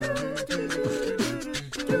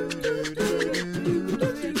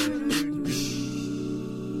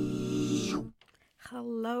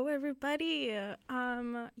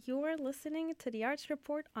You are listening to the Arts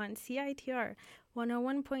Report on CITR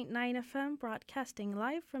 101.9 FM, broadcasting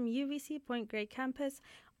live from UBC Point Grey campus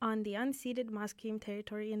on the unceded Musqueam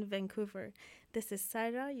territory in Vancouver. This is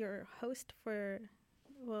Sarah, your host for,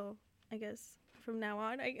 well, I guess from now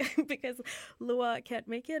on, because Lua can't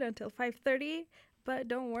make it until 5:30. But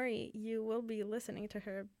don't worry, you will be listening to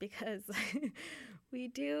her because we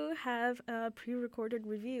do have a pre-recorded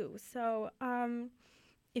review. So,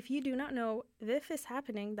 if you do not know, VIFF is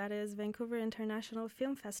happening. That is Vancouver International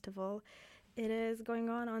Film Festival. It is going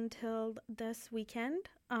on until this weekend.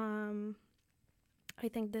 I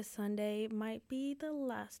think this Sunday might be the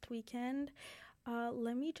last weekend.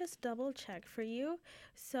 Let me just double check for you.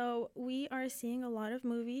 So we are seeing a lot of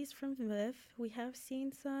movies from VIFF. We have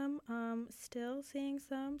seen some, still seeing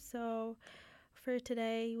some. So for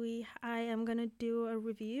today, I am gonna do a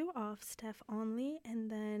review of Steph Only, and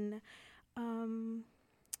then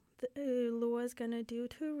Lua's gonna do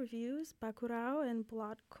 2 reviews, Bacurau and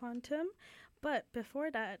Blood Quantum. But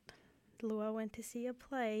before that, Lua went to see a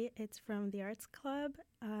play. It's from the Arts Club,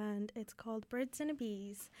 and it's called Birds and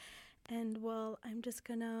Bees. And, well, I'm just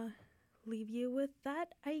gonna leave you with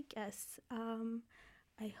that, I guess.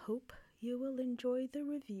 I hope you will enjoy the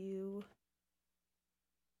review.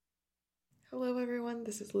 Hello everyone,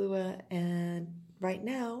 this is Lua, and right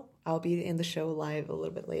now, I'll be in the show live a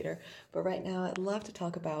little bit later, but right now I'd love to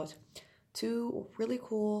talk about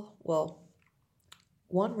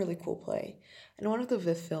one really cool play, and one of the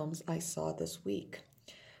VIFF films I saw this week.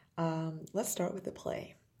 Let's start with the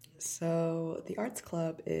play. So, the Arts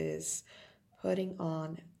Club is putting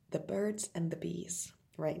on The Birds and the Bees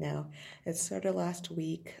right now. It started last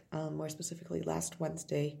week, more specifically last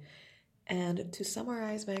Wednesday. And to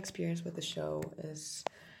summarize my experience with the show is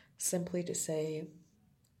simply to say,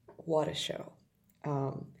 what a show.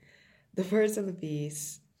 The Birds and the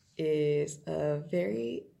Bees is a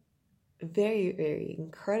very, very, very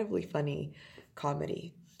incredibly funny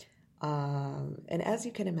comedy. And as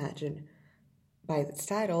you can imagine, by its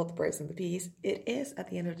title, The Birds and the Bees, it is, at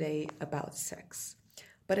the end of the day, about sex.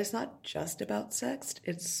 But it's not just about sex,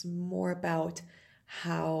 it's more about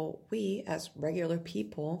how we, as regular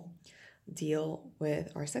people, deal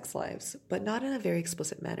with our sex lives, but not in a very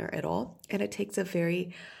explicit manner at all. And it takes a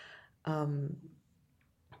very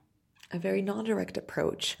non-direct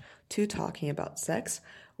approach to talking about sex,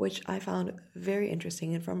 which I found very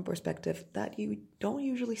interesting and from a perspective that you don't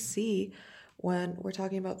usually see when we're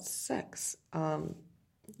talking about sex.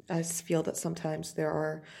 I feel that sometimes there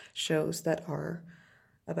are shows that are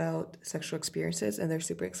about sexual experiences and they're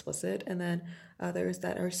super explicit, and then others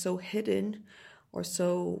that are so hidden or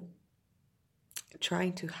so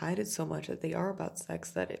trying to hide it so much that they are about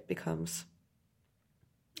sex that it becomes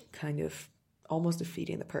kind of almost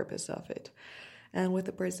defeating the purpose of it. And with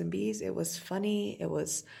The Birds and Bees, it was funny, it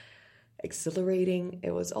was exhilarating,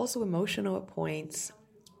 it was also emotional at points,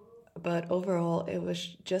 but overall it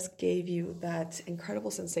was just gave you that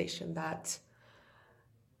incredible sensation that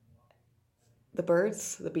the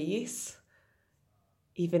birds, the bees,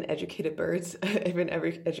 even educated birds, even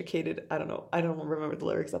every educated, I don't remember the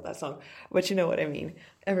lyrics of that song, but you know what I mean.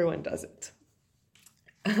 Everyone does it.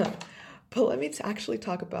 But let me actually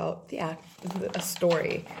talk about a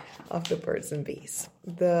story of The Birds and Bees.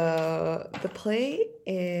 The play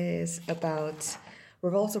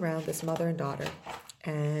revolves around this mother and daughter,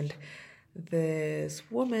 and this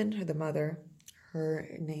woman, the mother, her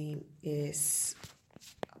name is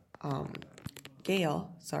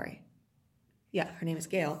Gail, sorry. Yeah, her name is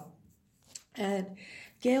Gail. And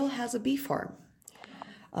Gail has a bee farm.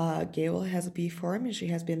 Gail has a bee farm, and she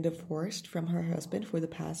has been divorced from her husband for the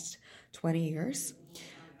past 20 years.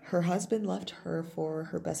 Her husband left her for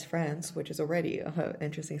her best friends, which is already an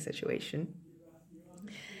interesting situation.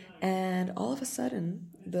 And all of a sudden,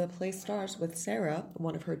 the play starts with Sarah,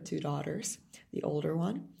 one of her 2 daughters, the older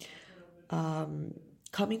one,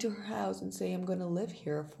 coming to her house and saying, I'm going to live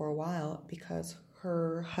here for a while because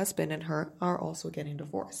her husband and her are also getting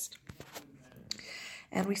divorced.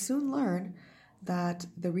 And we soon learn that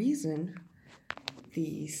the reason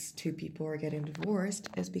these 2 people are getting divorced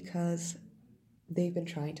is because they've been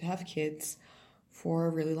trying to have kids for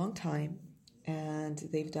a really long time, and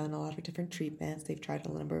they've done a lot of different treatments, they've tried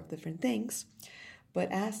a number of different things,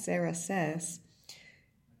 but as Sarah says,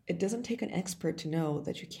 it doesn't take an expert to know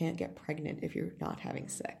that you can't get pregnant if you're not having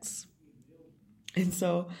sex. And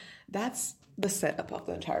so that's the setup of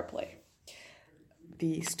the entire play.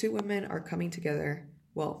 These 2 women are coming together.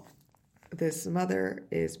 Well, this mother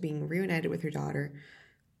is being reunited with her daughter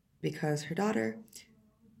because her daughter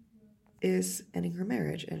is ending her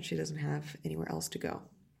marriage and she doesn't have anywhere else to go.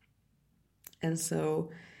 And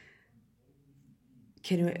so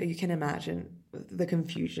you can imagine the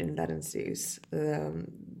confusion that ensues.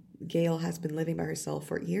 Gail has been living by herself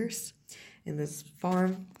for years in this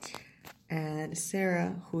farm, and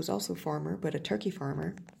Sarah, who's also a farmer, but a turkey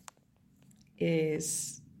farmer,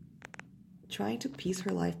 is trying to piece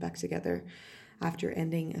her life back together after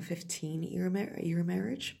ending a 15-year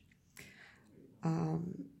marriage.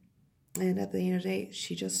 And at the end of the day,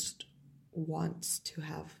 she just wants to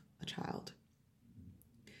have a child.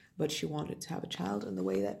 But she wanted to have a child in the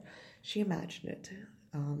way that she imagined it.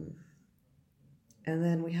 And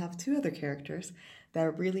then we have two other characters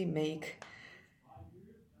that really make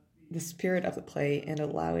the spirit of the play and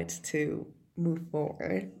allow it to move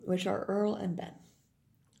forward, which are Earl and Ben.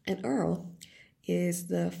 And Earl is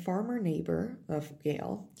the farmer neighbor of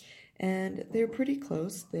Gail, and they're pretty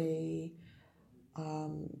close.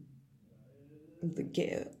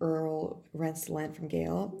 Earl rents land from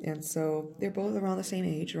Gail, and so they're both around the same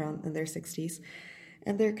age, around in their 60s,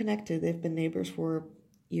 and they're connected. They've been neighbors for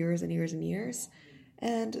years and years and years,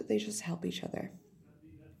 and they just help each other.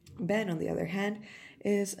 Ben, on the other hand,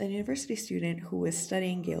 is a university student who is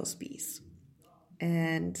studying Gail's bees,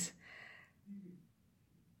 and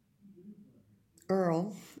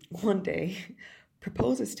Earl one day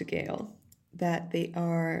proposes to Gail that they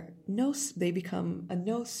become a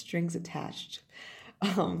no strings attached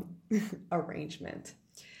arrangement,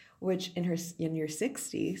 which in your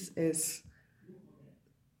 60s is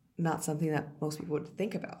not something that most people would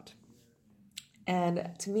think about. And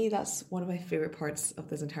to me, that's one of my favorite parts of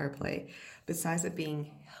this entire play, besides it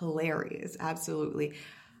being hilarious, absolutely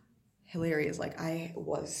hilarious. Like,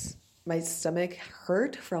 my stomach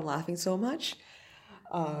hurt from laughing so much.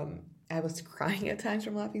 I was crying at times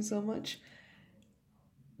from laughing so much.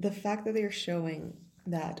 The fact that they're showing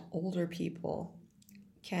that older people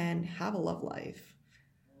can have a love life,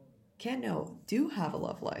 do have a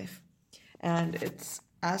love life, and it's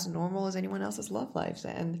as normal as anyone else's love lives.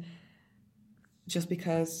 And just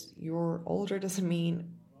because you're older doesn't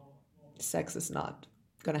mean sex is not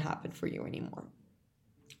going to happen for you anymore,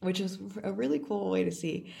 which is a really cool way to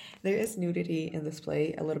see. There is nudity in this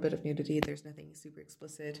play, a little bit of nudity. There's nothing super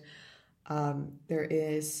explicit. There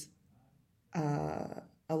is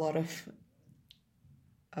a lot of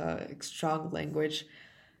strong language,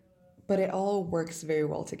 but it all works very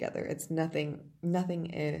well together. It's nothing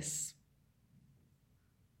is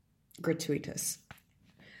gratuitous.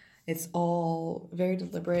 It's all very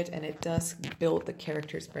deliberate, and it does build the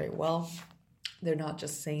characters very well. They're not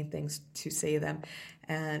just saying things to say them,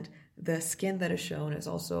 and the skin that is shown is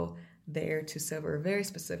also there to serve a very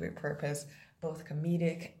specific purpose, both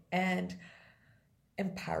comedic and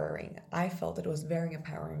empowering. I felt it was very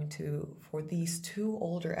empowering for these two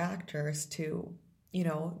older actors to,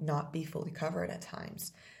 not be fully covered at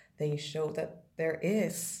times. They show that there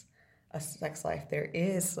is a sex life, there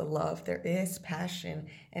is a love, there is passion,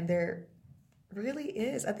 and there really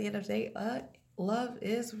is, at the end of the day, love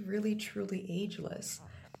is really truly ageless.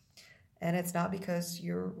 And it's not because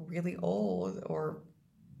you're really old or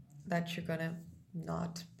that you're gonna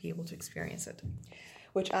not be able to experience it,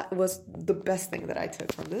 which was the best thing that I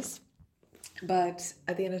took from this. But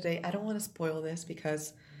at the end of the day, I don't want to spoil this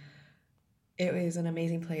because it is an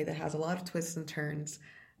amazing play that has a lot of twists and turns,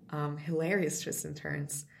 hilarious twists and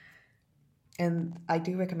turns. And I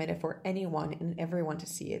do recommend it for anyone and everyone to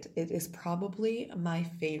see it. It is probably my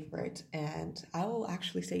favorite, and I will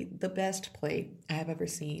actually say the best play I have ever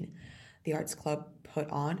seen the Arts Club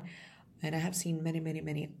put on. And I have seen many, many,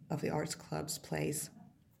 many of the Arts Club's plays.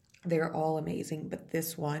 They're all amazing, but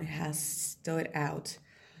this one has stood out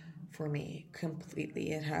for me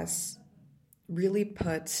completely. It has really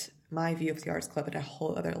put my view of the Arts Club at a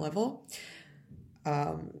whole other level.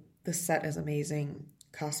 The set is amazing.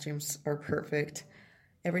 Costumes are perfect.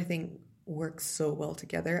 Everything works so well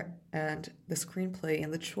together. And the screenplay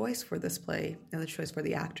and the choice for this play and the choice for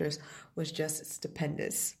the actors was just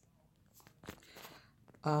stupendous.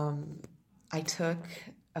 I took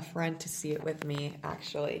a friend to see it with me,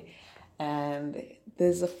 actually. And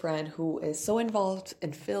there's a friend who is so involved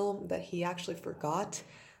in film that he actually forgot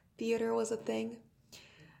theater was a thing.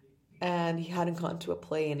 And he hadn't gone to a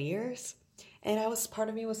play in years. And part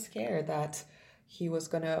of me was scared that he was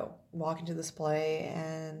going to walk into this play,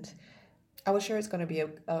 and I was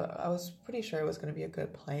pretty sure it was going to be a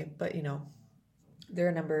good play. But, there are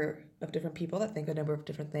a number of different people that think a number of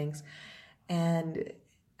different things. And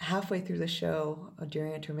halfway through the show,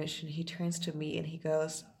 during intermission, he turns to me and he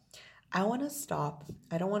goes, I want to stop.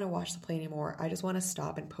 I don't want to watch the play anymore. I just want to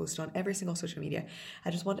stop and post on every single social media.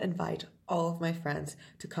 I just want to invite all of my friends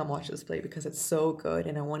to come watch this play because it's so good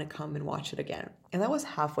and I want to come and watch it again. And that was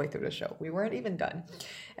halfway through the show. We weren't even done.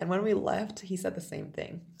 And when we left, he said the same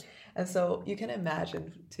thing. And so you can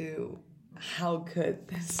imagine to how good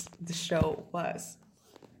the show was.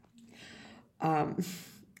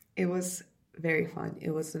 It was very fun.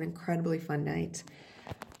 It was an incredibly fun night.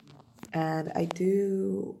 And I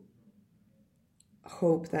do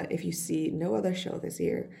hope that if you see no other show this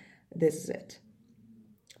year, this is it.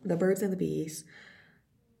 The Birds and the Bees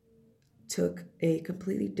took a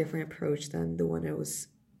completely different approach than the one I was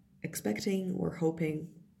expecting or hoping.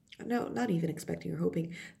 No, not even expecting or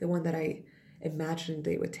hoping. The one that I imagined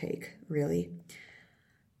they would take, really.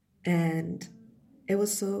 And it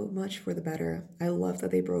was so much for the better. I love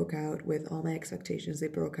that they broke out with all my expectations. They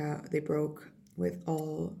broke with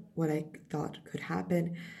all what I thought could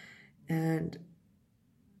happen and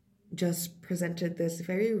just presented this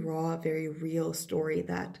very raw, very real story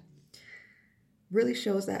that really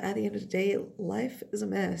shows that at the end of the day, life is a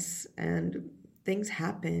mess and things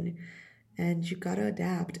happen and you gotta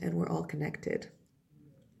adapt and we're all connected.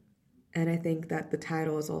 And I think that the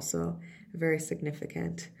title is also very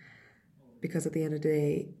significant because at the end of the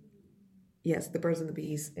day, yes, The Birds and the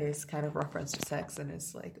Bees is kind of reference to sex and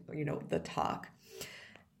it's like, the talk.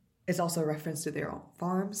 It's also a reference to their own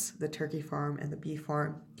farms, the turkey farm and the bee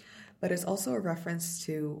farm, but it's also a reference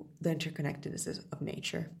to the interconnectedness of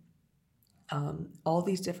nature. All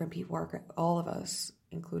these different people all of us,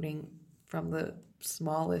 including from the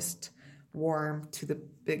smallest worm to the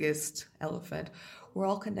biggest elephant, we're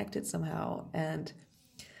all connected somehow. And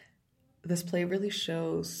this play really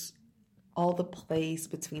shows all the place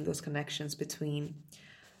between those connections between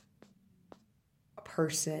a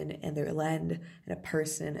person and their land and a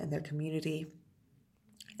person and their community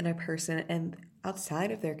and a person and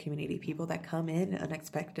outside of their community, people that come in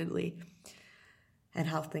unexpectedly and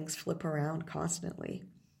how things flip around constantly.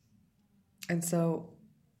 And so,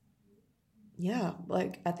 yeah,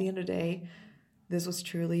 like at the end of the day, this was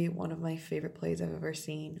truly one of my favorite plays I've ever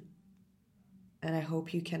seen. And I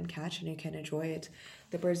hope you can catch and you can enjoy it.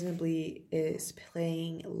 The Birds and the Bee is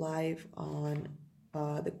playing live on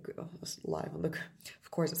of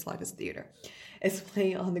course it's live, it's theater. It's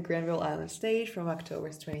playing on the Granville Island stage from September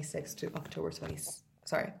 26th to October 26th.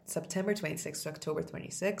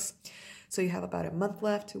 So you have about a month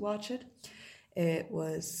left to watch it. It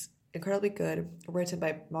was incredibly good, written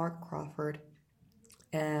by Mark Crawford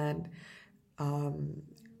and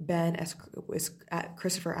Ben as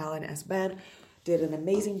Christopher Allen as Ben did an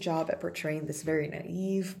amazing job at portraying this very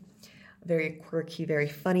naive, very quirky, very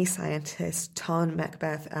funny scientist. Tom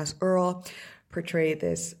Macbeth as Earl portrayed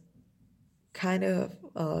this kind of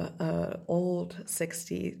old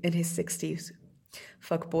 60s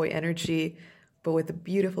fuckboy energy, but with a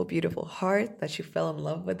beautiful, beautiful heart that she fell in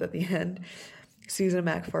love with at the end. Susan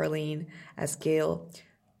McFarlane as Gail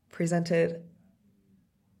presented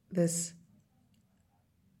this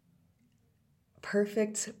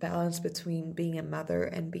perfect balance between being a mother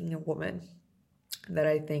and being a woman that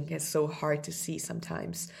I think is so hard to see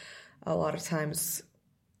sometimes. A lot of times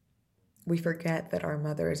we forget that our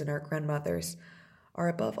mothers and our grandmothers are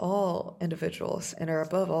above all individuals and are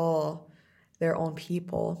above all their own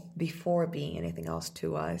people before being anything else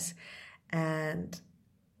to us. And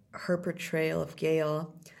her portrayal of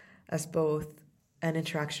Gail as both an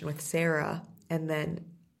interaction with Sarah and then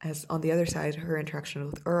as on the other side, her interaction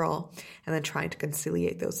with Earl and then trying to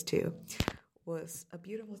conciliate those two was a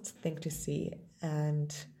beautiful thing to see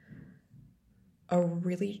and a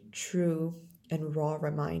really true and raw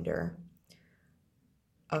reminder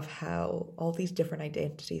of how all these different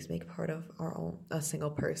identities make part of a single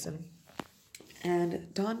person.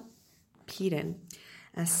 And Dawn Peden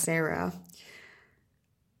as Sarah,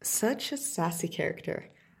 such a sassy character.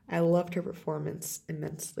 I loved her performance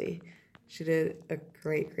immensely. She did a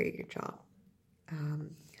great, great job.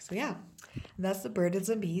 So yeah, that's The Birds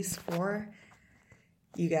and Bees for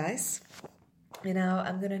you guys. And now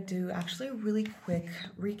I'm going to do actually a really quick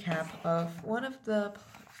recap of one of the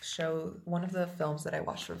films that I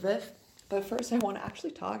watched for VIFF. But first I want to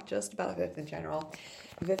actually talk just about VIFF in general.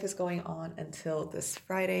 VIFF is going on until this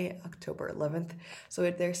Friday, October 11th. So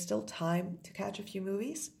there's still time to catch a few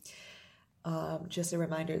movies. Just a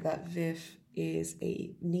reminder that VIFF is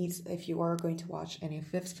if you are going to watch any of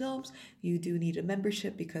VIFF's films, you do need a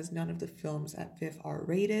membership because none of the films at VIFF are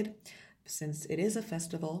rated since it is a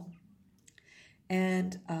festival.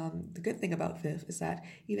 And the good thing about VIFF is that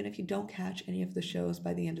even if you don't catch any of the shows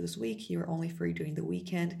by the end of this week, you're only free during the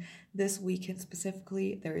weekend. This weekend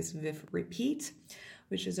specifically, there is VIFF Repeat,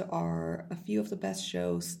 are a few of the best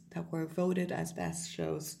shows that were voted as best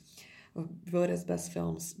shows, or voted as best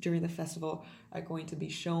films during the festival, are going to be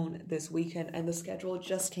shown this weekend, and the schedule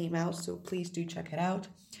just came out, so please do check it out.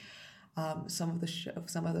 Some of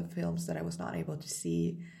the films that I was not able to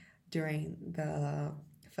see during the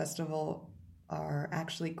festival are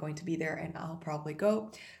actually going to be there, and I'll probably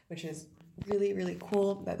go, which is really, really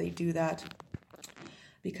cool that they do that,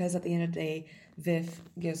 because at the end of the day, VIFF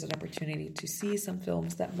gives an opportunity to see some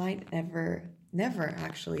films that might never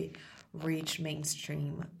actually reach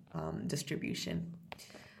mainstream distribution.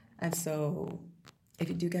 And so if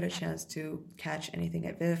you do get a chance to catch anything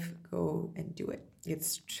at VIFF, go and do it.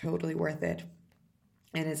 It's totally worth it.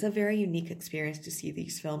 And it's a very unique experience to see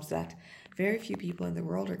these films that very few people in the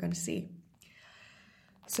world are going to see.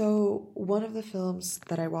 So one of the films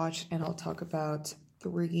that I watched, and I'll talk about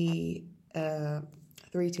three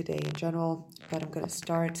today in general, but I'm going to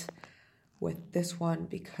start with this one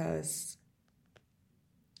because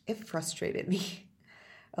it frustrated me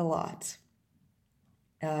a lot.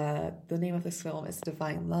 The name of this film is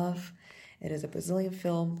Divine Love. It is a Brazilian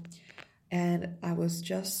film, and I was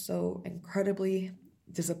just so incredibly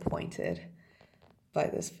disappointed by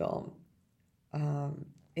this film.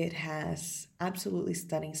 It has absolutely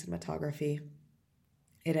stunning cinematography.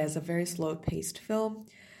 It has a very slow-paced film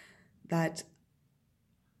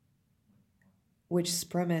which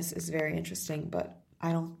premise is very interesting, but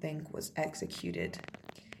I don't think was executed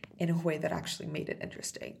in a way that actually made it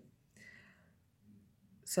interesting.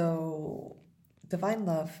 So, Divine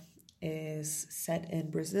Love is set in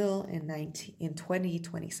Brazil in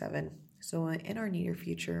 2027. So, in our near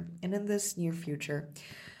future, and in this near future,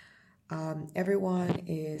 everyone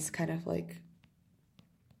is kind of like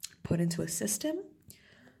put into a system.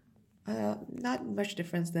 Not much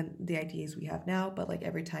difference than the ideas we have now, but like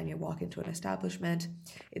every time you walk into an establishment,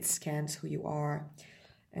 it scans who you are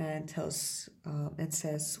and tells and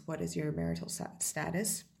says what is your marital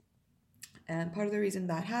status. And part of the reason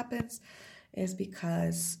that happens is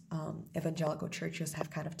because evangelical churches have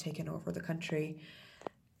kind of taken over the country,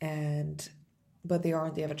 but they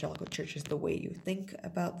aren't the evangelical churches the way you think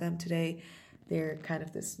about them today. They're kind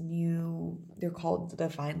of they're called the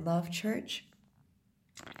Divine Love Church.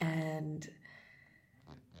 And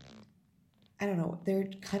I don't know, they're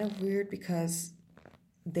kind of weird because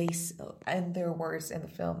and their words in the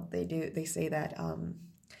film, they say that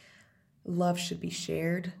love should be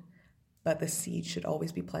shared, but the seed should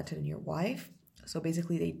always be planted in your wife. So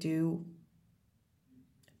basically they do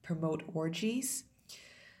promote orgies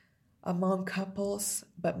among couples,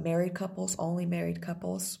 but married couples, only married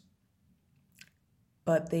couples.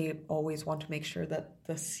 But they always want to make sure that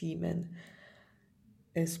the semen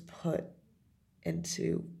is put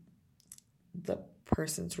into the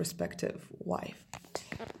person's respective wife.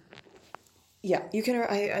 Yeah,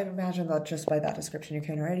 I imagine that just by that description, you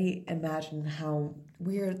can already imagine how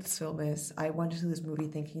weird this film is. I went into this movie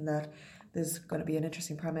thinking that this is going to be an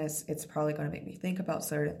interesting premise. It's probably going to make me think about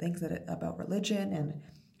certain things about religion and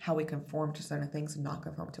how we conform to certain things and not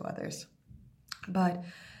conform to others. But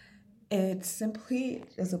it simply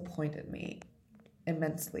disappointed me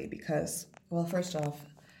immensely because, well, first off,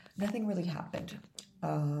 nothing really happened.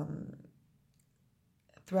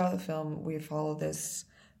 Throughout the film, we follow this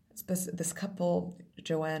couple,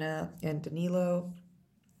 Joanna and Danilo,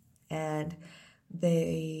 and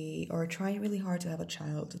they are trying really hard to have a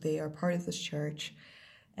child. They are part of this church,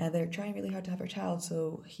 and they're trying really hard to have a child,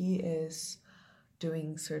 so he is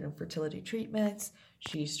doing certain fertility treatments.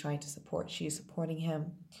 She's supporting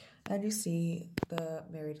him, and you see the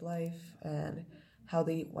married life and how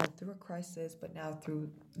they went through a crisis, but now through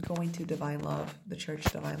going to Divine Love, the church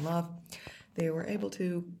Divine Love, they were able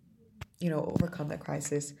to, overcome that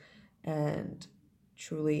crisis and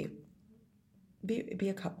truly be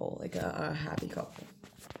a couple, like a happy couple.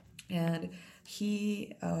 And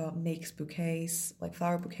he makes bouquets, like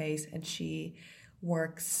flower bouquets, and she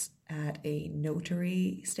works at a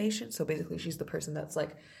notary station. So basically she's the person that's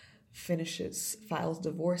like files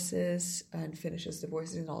divorces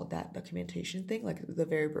and all of that documentation thing, like the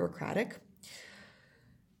very bureaucratic.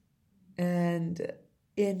 And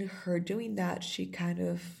in her doing that, she kind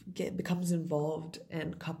of becomes involved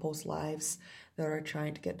in couples' lives that are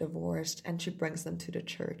trying to get divorced, and she brings them to the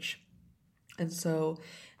church. And so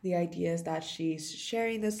the idea is that she's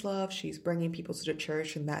sharing this love, she's bringing people to the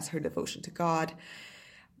church, and that's her devotion to God.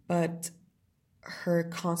 But her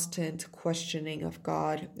constant questioning of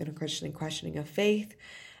God and her questioning of faith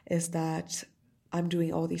is that I'm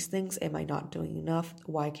doing all these things. Am I not doing enough?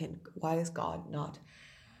 Why is God not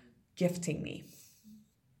gifting me?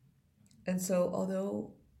 And so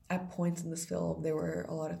although at points in this film there were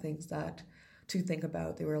a lot of things that to think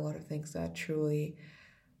about. There were a lot of things that truly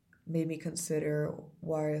made me consider,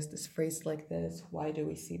 why is this phrased like this? Why do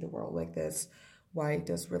we see the world like this? Why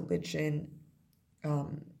does religion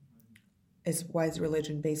why is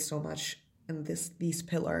religion based so much in these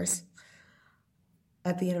pillars?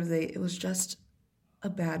 At the end of the day, it was just a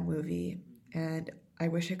bad movie, and I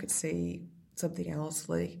wish I could say something else.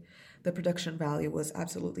 Like, the production value was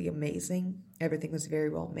absolutely amazing. Everything was very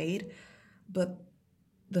well made, but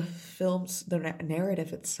the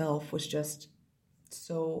narrative itself was just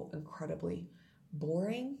so incredibly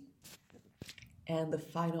boring, and the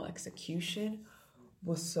final execution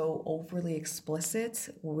was so overly explicit,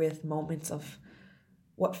 with moments of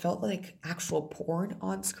what felt like actual porn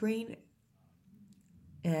on screen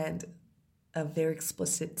and a very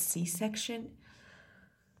explicit C-section,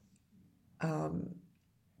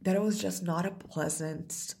 that it was just not a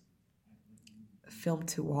pleasant film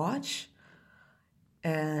to watch,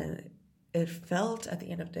 and it felt at the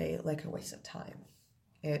end of the day like a waste of time.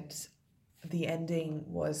 The ending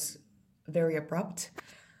was very abrupt.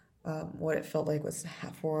 What it felt like was,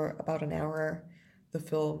 for about an hour, the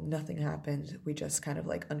film, nothing happened. We just kind of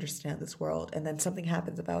like understand this world, and then something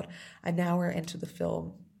happens about an hour into the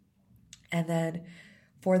film, and then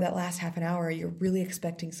for that last half an hour, you're really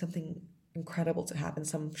expecting something incredible to happen,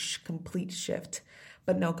 some complete shift,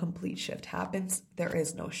 but no complete shift happens. There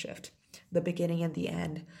is no shift. The beginning and the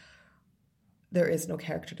end, there is no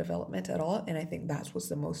character development at all, and I think that was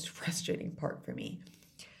the most frustrating part for me,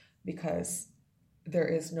 because there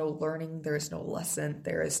is no learning, there is no lesson,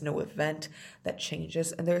 there is no event that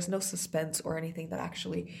changes, and there is no suspense or anything that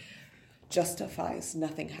actually justifies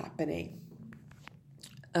nothing happening.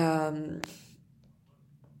 And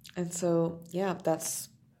so, yeah,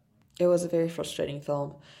 it was a very frustrating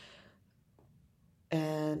film.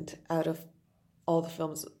 And out of all the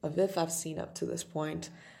films of VIFF I've seen up to this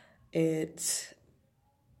point, it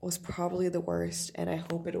was probably the worst, and I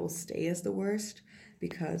hope it will stay as the worst,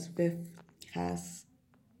 because VIFF has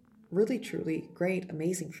really, truly great,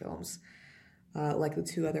 amazing films, like the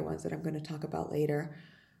two other ones that I'm going to talk about later,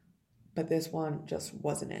 but this one just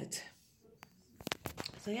wasn't it.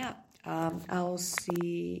 So yeah, I'll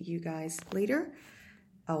see you guys later.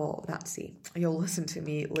 Well, not see. You'll listen to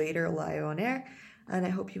me later live on air, and I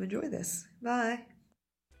hope you enjoy this. Bye.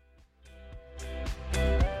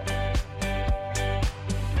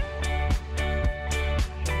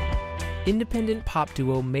 Independent pop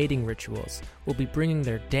duo Mating Rituals will be bringing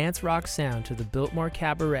their dance rock sound to the Biltmore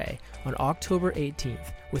Cabaret on October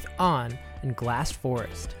 18th with On and Glass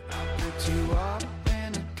Forest.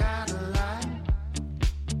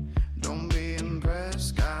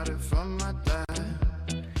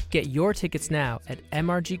 Get your tickets now at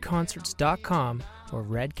mrgconcerts.com or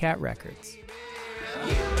Red Cat Records.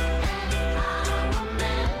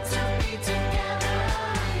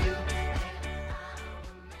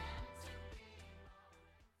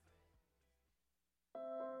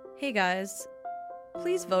 Hey guys,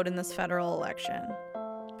 please vote in this federal election.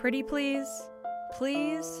 Pretty please?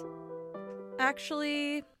 Please?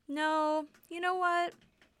 Actually, no. You know what?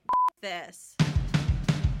 This.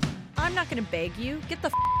 I'm not gonna beg you. Get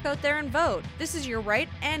the out there and vote. This is your right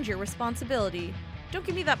and your responsibility. Don't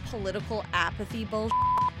give me that political apathy bullshit.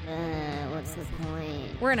 What's the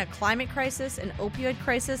point? We're in a climate crisis, an opioid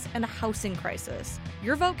crisis, and a housing crisis.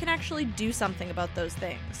 Your vote can actually do something about those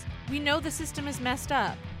things. We know the system is messed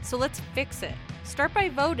up, so let's fix it. Start by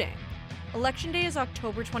voting. Election day is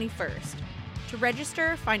October 21st. To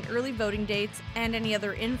register, find early voting dates, and any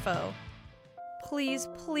other info, please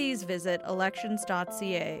visit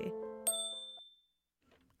elections.ca.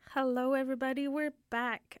 Hello, everybody. We're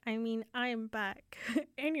back. I'm back.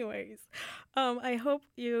 Anyways, I hope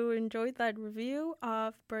you enjoyed that review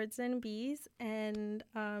of Birds and Bees and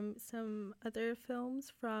some other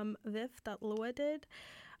films from VIFF that Lua did.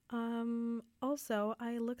 Also,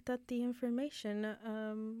 I looked at the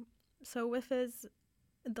information. So VIFF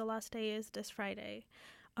the last day is this Friday.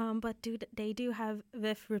 But they do have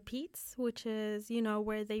VIFF Repeats, which is,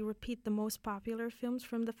 where they repeat the most popular films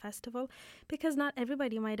from the festival, because not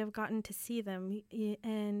everybody might have gotten to see them.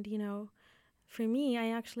 And, for me, I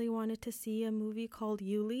actually wanted to see a movie called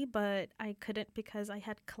Yuli, but I couldn't because I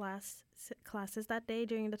had classes that day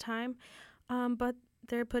during the time. But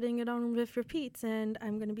they're putting it on VIFF Repeats, and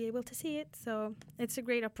I'm going to be able to see it. So it's a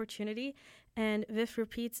great opportunity. And VIFF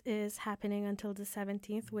Repeats is happening until the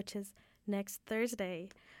 17th, which is next Thursday.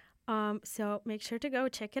 So make sure to go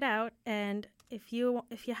check it out. And if you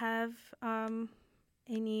have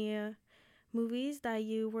any movies that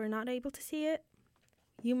you were not able to see it,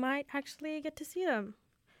 you might actually get to see them.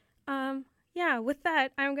 With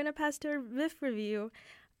that, I'm gonna pass to a VIFF review.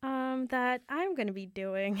 that I'm going to be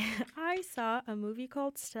doing. I saw a movie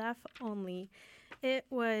called Staff Only. It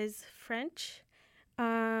was French.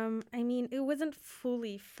 I mean, it wasn't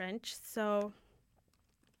fully French, so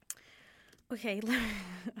okay.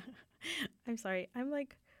 I'm sorry. I'm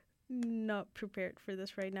like not prepared for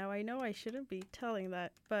this right now. I know I shouldn't be telling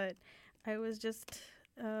that, but I was just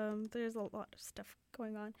there's a lot of stuff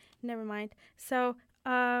going on. Never mind. So,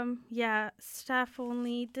 yeah, Staff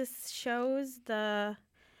Only. This shows the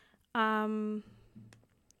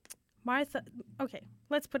Martha. Okay,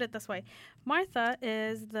 let's put it this way. Martha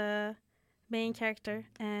is the main character,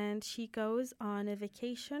 and she goes on a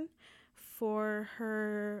vacation for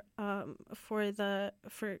her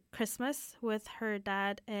for Christmas with her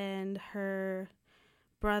dad and her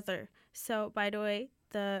brother. So, by the way,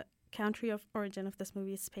 the country of origin of this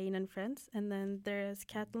movie is Spain and France, and then there's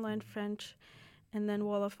Catalan French, and then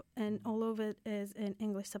all of it is in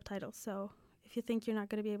English subtitles. So, if you think you're not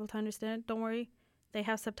going to be able to understand it, don't worry. They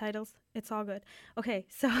have subtitles. It's all good. Okay,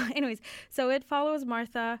 so anyways, so it follows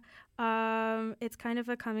Martha. It's kind of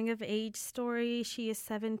a coming of age story. She is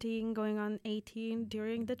 17, going on 18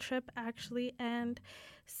 during the trip, actually. And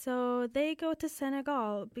so they go to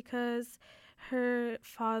Senegal because her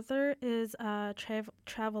father is a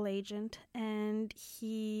travel agent, and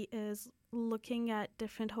he is looking at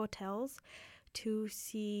different hotels to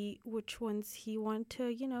see which ones he want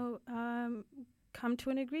to, come to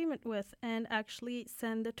an agreement with and actually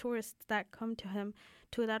send the tourists that come to him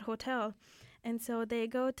to that hotel. And so they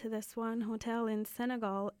go to this one hotel in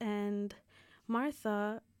Senegal, and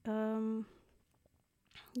Martha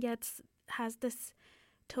has this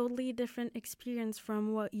totally different experience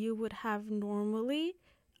from what you would have normally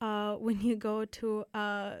when you go to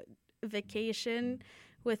a vacation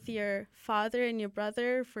with your father and your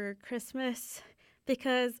brother for Christmas.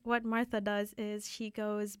 Because what Martha does is she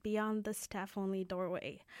goes beyond the staff-only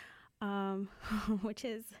doorway, which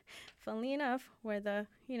is, funnily enough, where the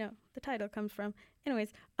title comes from.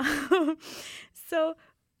 Anyways, so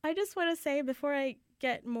I just want to say before I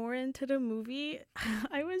get more into the movie,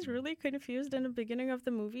 I was really confused in the beginning of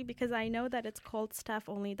the movie because I know that it's called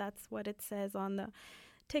staff-only. That's what it says on the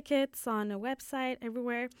tickets, on the website,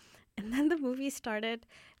 everywhere. And then the movie started,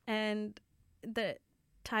 and the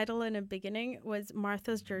title in the beginning was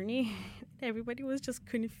Martha's Journey. Everybody was just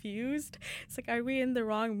confused. It's like, are we in the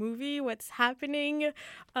wrong movie? What's happening?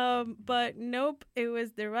 But nope, it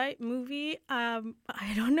was the right movie. I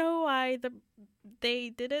don't know why they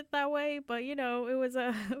did it that way, but it was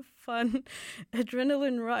a fun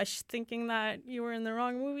adrenaline rush thinking that you were in the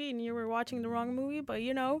wrong movie and you were watching the wrong movie, but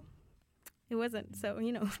it wasn't. So,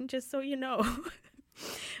 just so you know.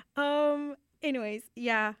 Anyways,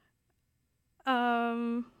 yeah.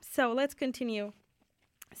 So let's continue.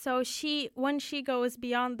 So when she goes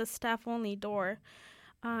beyond the staff-only door,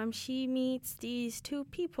 she meets these two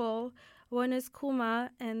people. One is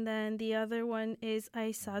Kuma, and then the other one is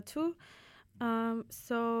Aisatu.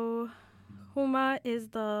 So Kuma is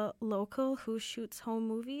the local who shoots home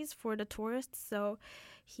movies for the tourists. So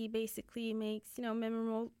he basically makes,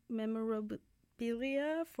 memorabilia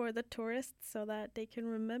for the tourists so that they can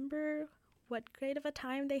remember what great of a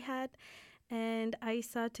time they had. And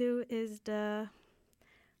Aisatu is the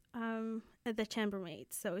chambermaid.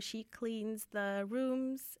 So she cleans the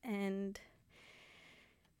rooms and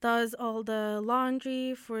does all the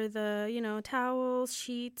laundry for the, towels,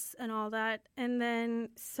 sheets, and all that. And then,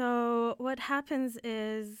 so what happens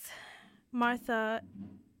is Martha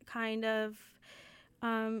kind of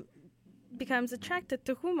becomes attracted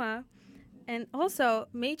to Huma. And also,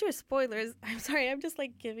 major spoilers. I'm sorry, I'm just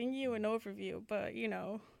giving you an overview, but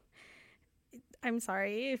I'm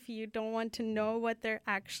sorry if you don't want to know what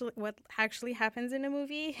actually happens in a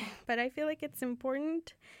movie, but I feel like it's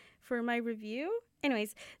important for my review.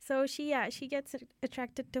 Anyways, so she gets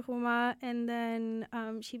attracted to Huma, and then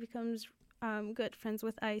she becomes good friends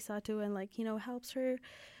with Aisatu and helps her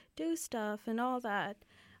do stuff and all that.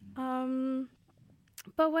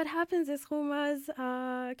 But what happens is Huma's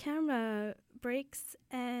camera breaks,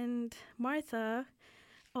 and Martha.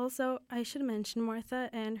 Also, I should mention Martha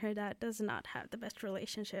and her dad does not have the best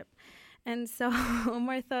relationship. And so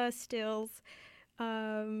Martha steals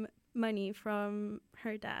money from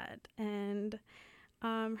her dad. And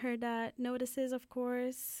her dad notices, of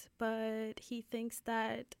course, but he thinks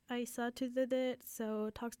that Aisatu did it. So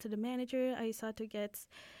talks to the manager. Aisatu gets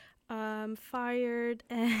fired.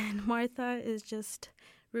 And Martha is just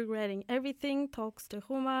regretting everything, talks to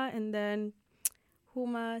Huma. And then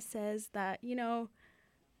Huma says that,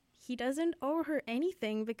 he doesn't owe her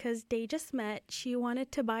anything because they just met. She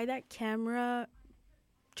wanted to buy that camera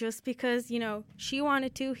just because, she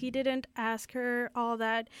wanted to. He didn't ask her, all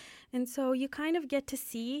that. And so you kind of get to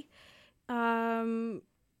see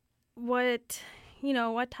what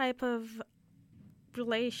type of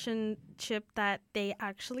relationship that they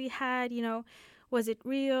actually had. Was it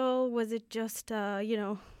real? Was it just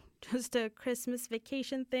just a Christmas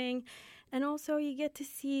vacation thing? And also you get to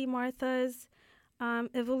see Martha's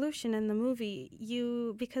evolution in the movie.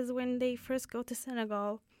 Because when they first go to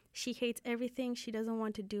Senegal, she hates everything. She doesn't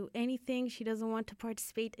want to do anything. She doesn't want to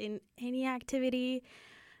participate in any activity.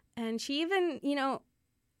 And she even,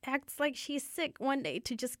 acts like she's sick one day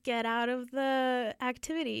to just get out of the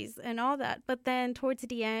activities and all that. But then towards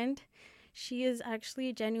the end, she is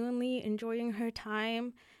actually genuinely enjoying her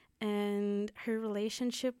time, and her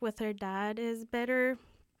relationship with her dad is better.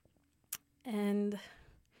 And,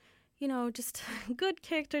 just good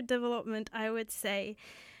character development, I would say.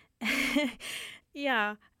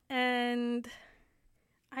 Yeah. And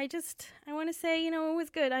I want to say, it was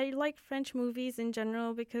good. I like French movies in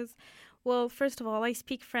general because, well, first of all, I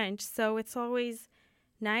speak French, so it's always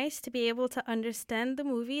nice to be able to understand the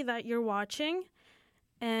movie that you're watching.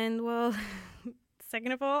 And, well,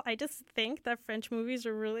 second of all, I just think that French movies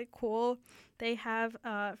are really cool. They have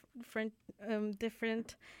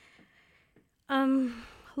different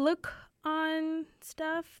look on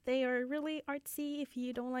stuff. They are really artsy. If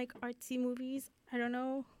you don't like artsy movies, I don't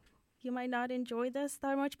know, you might not enjoy this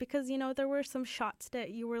that much because, there were some shots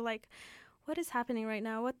that you were like, what is happening right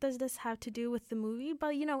now? What does this have to do with the movie?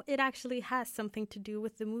 But, it actually has something to do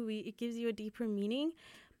with the movie. It gives you a deeper meaning,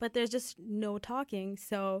 but there's just no talking.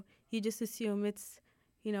 So you just assume it's,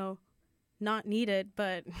 not needed,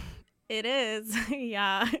 but it is.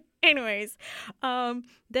 Yeah. Anyways,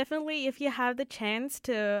 definitely if you have the chance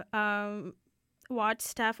to watch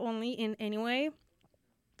Staff Only in any way,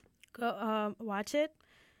 go watch it.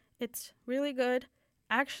 It's really good.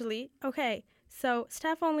 Actually, okay, so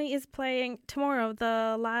Staff Only is playing tomorrow.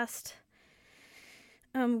 The last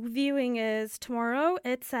viewing is tomorrow.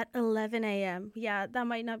 It's at 11 a.m. Yeah, that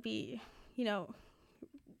might not be,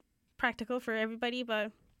 practical for everybody,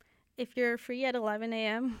 but if you're free at 11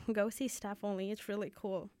 a.m., go see Staff Only. It's really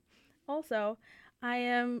cool. Also, I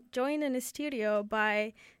am joined in the studio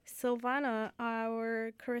by Silvana,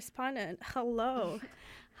 our correspondent. Hello.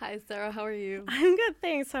 Hi, Sarah. How are you? I'm good,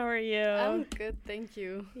 thanks. How are you? I'm good, thank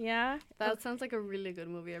you. Yeah? That sounds like a really good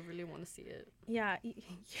movie. I really want to see it. Yeah,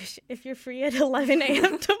 if you're free at 11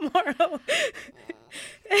 a.m. tomorrow.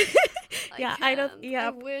 Yeah, I don't. Yeah,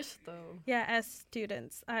 I wish though. Yeah, as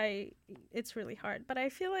students, it's really hard. But I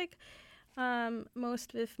feel like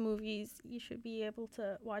most VIFF movies, you should be able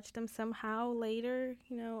to watch them somehow later.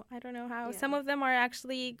 I don't know how. Yeah. Some of them are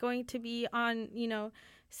actually going to be on,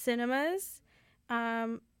 cinemas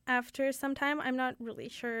after some time. I'm not really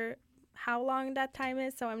sure how long that time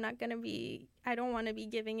is, so I don't want to be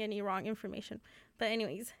giving any wrong information. But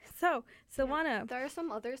anyways, so Silvana. There are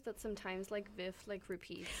some others that sometimes VIFF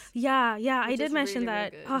repeats. Yeah, I did mention really,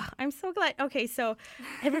 that. really Oh, I'm so glad. Okay, so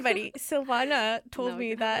everybody, Silvana told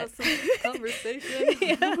me that conversation.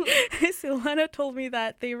 Yeah, Silvana told me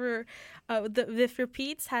that they were the VIFF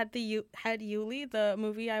repeats had Yuli, the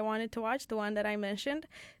movie I wanted to watch, the one that I mentioned.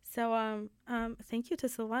 So thank you to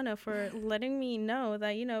Silvana for letting me know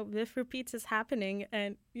that VIFF repeats is happening,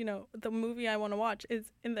 and the movie I want to watch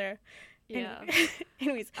is in there. Yeah.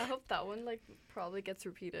 Anyways, I hope that one probably gets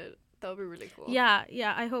repeated. That would be really cool. Yeah,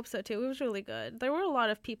 I hope so too. It was really good. There were a lot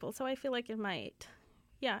of people, so I feel like it might.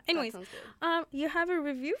 Yeah. Anyways, that sounds good. You have a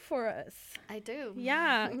review for us. I do.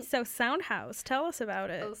 Yeah. So Soundhouse, tell us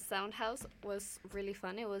about it. Oh, Soundhouse was really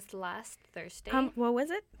fun. It was last Thursday. What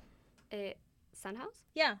was it? Soundhouse?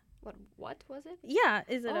 Yeah. What was it? Yeah.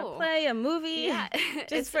 Is it a play, a movie? Yeah.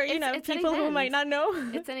 Just for people who might not know.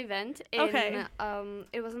 It's an event. Okay.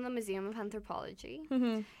 It was in the Museum of Anthropology.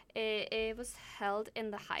 Mm-hmm. It was held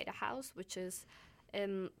in the Haida House, which is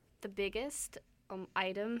the biggest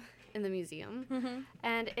item in the museum. Mm-hmm.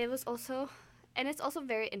 And it's also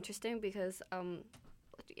very interesting because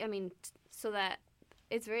so that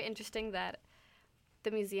it's very interesting that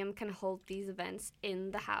the museum can hold these events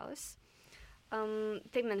in the house.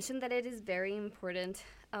 They mentioned that it is very important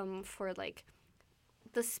for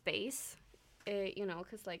the space,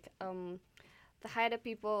 because the Haida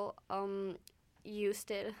people used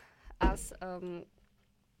it as a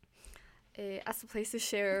place to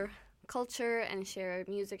share culture and share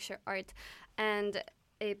music, share art, and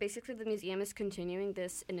basically the museum is continuing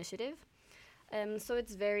this initiative. So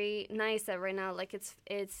it's very nice that right now it's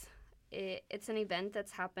an event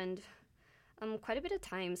that's happened quite a bit of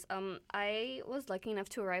times. I was lucky enough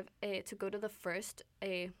to arrive to go to the first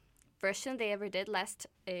version they ever did last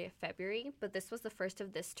February, but this was the first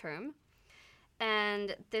of this term.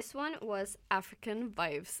 And this one was African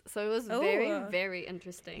vibes. So it was very, very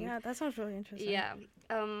interesting. Yeah, that sounds really interesting. Yeah.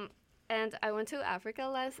 And I went to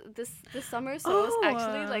Africa this summer, so I was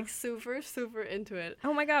actually like super, super into it.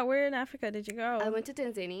 Oh my God, where in Africa did you go? I went to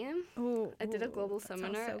Tanzania. I did a global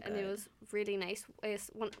seminar, so and it was really nice.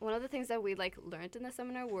 One of the things that we like learned in the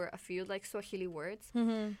seminar were a few like Swahili words.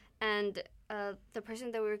 Mm-hmm. And the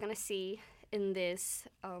person that we were gonna see in this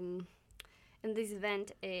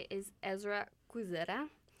event is Ezra Kuzera.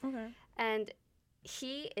 Okay. And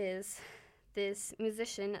he is this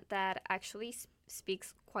musician that actually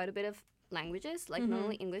speaks quite a bit of languages, like not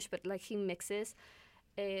only English, but like he mixes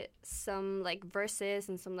some like verses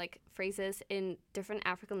and some like phrases in different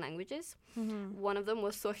African languages. One of them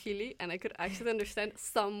was Swahili, and I could actually understand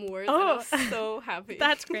some words. And I was so happy.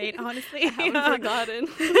 That's great, honestly. I haven't forgotten.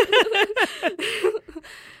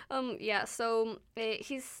 So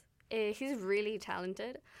he's really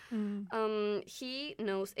talented. He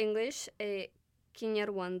knows English,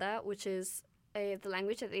 Kinyarwanda, which is the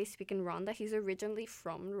language that they speak in Rwanda. He's originally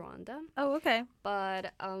from Rwanda. Oh, okay.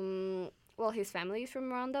 But, his family is from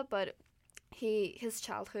Rwanda, but his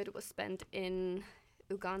childhood was spent in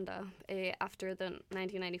Uganda after the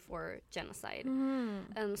 1994 genocide.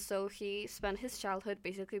 And so he spent his childhood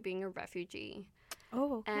basically being a refugee.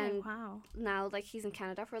 Oh, okay. And wow. now, like, he's in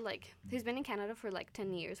Canada he's been in Canada for, like,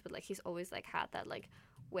 10 years, but, like, he's always, like, had that, like,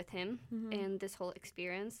 with him in this whole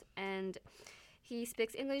experience. And he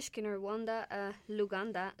speaks English, Kinyarwanda,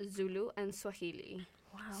 Luganda, Zulu, and Swahili.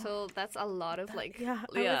 Wow. So that's a lot of, like... I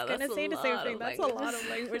was going to say the same thing. That's a lot of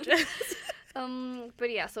languages. But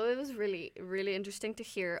yeah, so it was really, really interesting to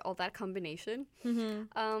hear all that combination.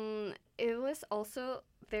 It was also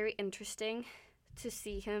very interesting to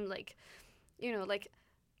see him, like, you know, like,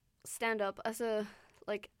 stand up as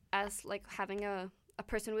having a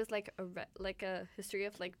person with like a history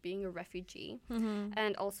of like being a refugee,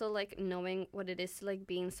 and also like knowing what it is to like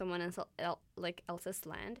be in someone else's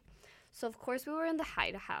land. So of course we were in the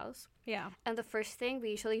Haida house. Yeah. And the first thing we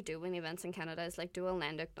usually do in events in Canada is like do a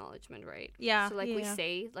land acknowledgement, right? Yeah. So like we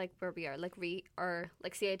say like where we are, like we are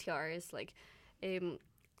like CITR is like in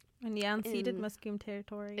the unceded Musqueam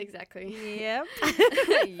territory. Exactly. Yep.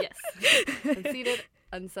 Yes. Unceded,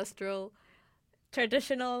 ancestral,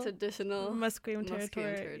 traditional Musqueam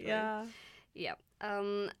territory. Yeah. Yeah.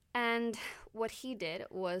 And what he did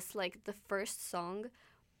was like the first song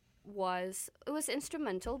was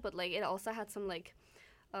instrumental, but like it also had some like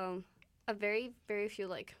a very, very few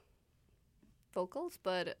like vocals,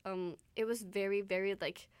 but it was very, very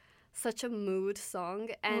like such a mood song,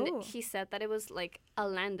 and he said that it was like a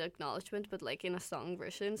land acknowledgement, but like in a song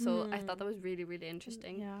version. So I thought that was really, really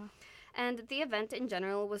interesting. Yeah. And the event in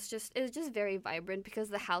general was just very vibrant because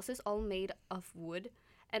the house is all made of wood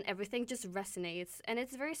and everything just resonates, and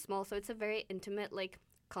it's very small, so it's a very intimate like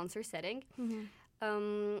concert setting.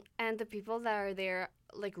 And the people that are there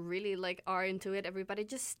like really like are into it. Everybody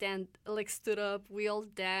just stood up. We all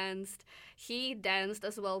danced. He danced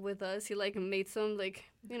as well with us. He like made some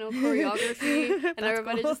like, you know, choreography and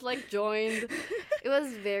everybody just like joined. It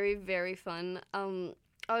was very, very fun. I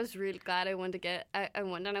was really glad I went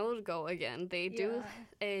and I will go again. They do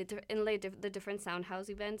the different Soundhouse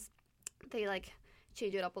events. They like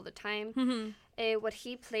change it up all the time. What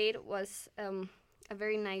he played was a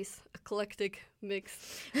very nice eclectic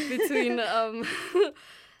mix between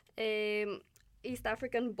East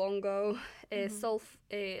African bongo, soul,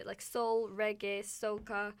 reggae,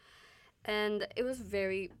 soca, and it was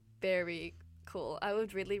very, very cool. I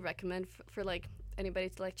would really recommend for like anybody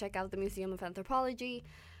to like check out the Museum of Anthropology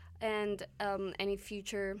and any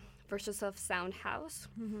future versions of Soundhouse.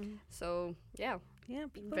 So yeah,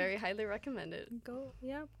 very highly recommended.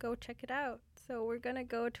 Go check it out. So we're gonna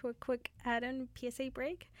go to a quick ad-in PSA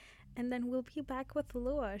break, and then we'll be back with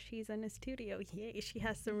Lua. She's in the studio. Yay, she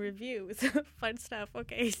has some reviews. Fun stuff.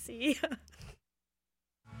 Okay, see ya.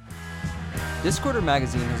 Discorder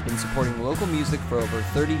Magazine has been supporting local music for over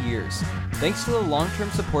 30 years. Thanks to the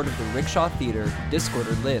long-term support of the Rickshaw Theatre,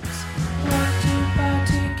 Discorder lives. Want to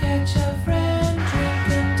party, catch a friend,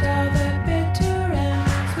 drink until the bitter end.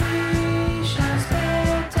 We shall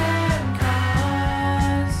spend time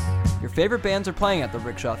cause. Your favorite bands are playing at the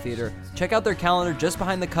Rickshaw Theatre. Check out their calendar just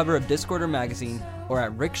behind the cover of Discorder Magazine or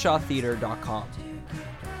at rickshawtheatre.com.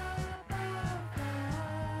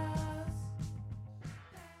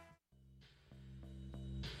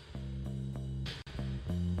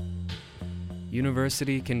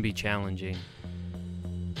 University can be challenging.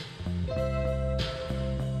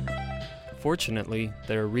 Fortunately,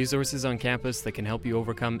 there are resources on campus that can help you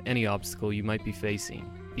overcome any obstacle you might be facing.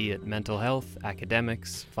 be it mental health,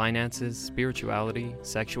 academics, finances, spirituality,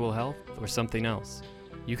 sexual health, or something else.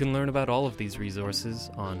 You can learn about all of these resources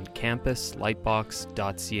on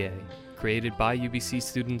campuslightbox.ca, created by UBC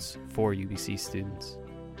students for UBC students.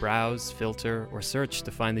 Browse, filter, or search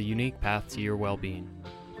to find the unique path to your well-being.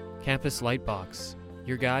 Campus Lightbox,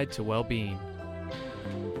 your guide to well-being.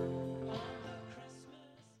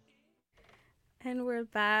 And we're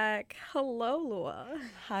back. Hello, Lua.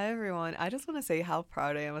 Hi, everyone. I just want to say how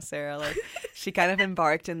proud I am of Sarah. Like, she kind of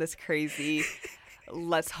embarked in this crazy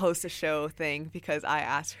let's host a show thing because I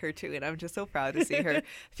asked her to, and I'm just so proud to see her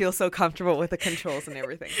feel so comfortable with the controls and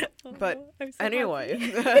everything. But I'm so anyway,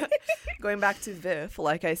 going back to VIFF,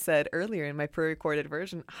 like I said earlier in my pre-recorded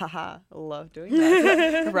version, haha, love doing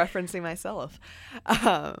that, referencing myself.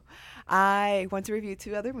 I want to review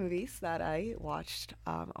 2 other movies that I watched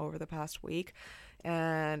over the past week,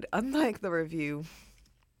 and unlike the review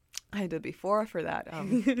I did before for that,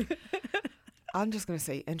 I'm just going to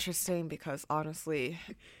say interesting because honestly,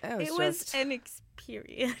 it was an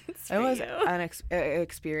experience. It was an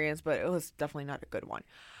experience, but it was definitely not a good one.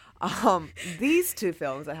 These 2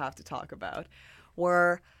 films I have to talk about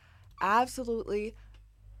were absolutely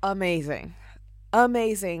amazing.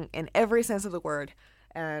 Amazing in every sense of the word.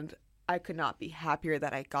 And I could not be happier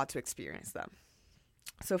that I got to experience them.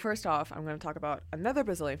 So first off, I'm going to talk about another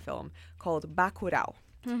Brazilian film called Bacurau.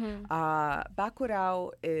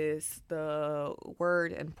 Bacurau is the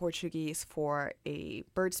word in Portuguese for a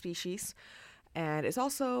bird species, and it's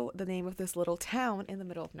also the name of this little town in the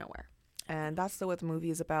middle of nowhere. And that's what the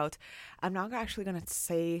movie is about. I'm not actually going to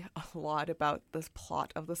say a lot about the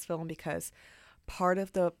plot of this film because part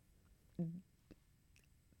of the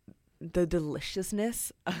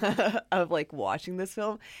deliciousness of like watching this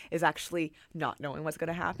film is actually not knowing what's going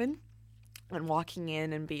to happen and walking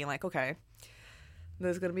in and being like, okay,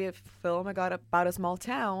 there's going to be a film about a small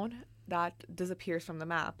town that disappears from the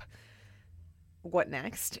map. What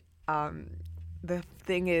next? The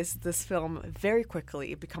thing is, this film very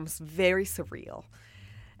quickly becomes very surreal.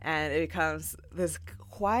 And it becomes this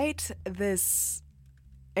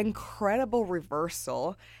incredible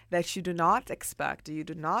reversal that you do not expect, you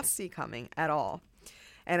do not see coming at all.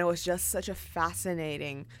 And it was just such a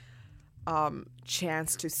fascinating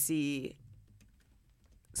chance to see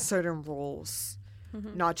certain roles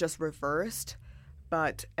not just reversed,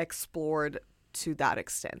 but explored to that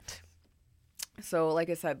extent. So, like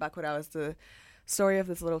I said, Bacurau is the story of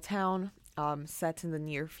this little town set in the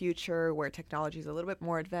near future where technology is a little bit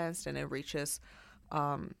more advanced and it reaches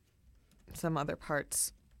some other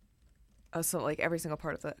parts, so like every single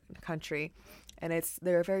part of the country. And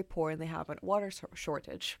they're very poor and they have a water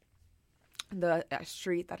shortage. The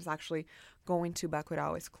street that is actually going to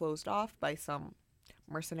Bacurau is closed off by some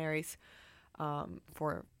mercenaries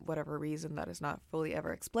for whatever reason that is not fully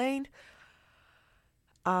ever explained.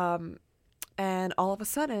 And all of a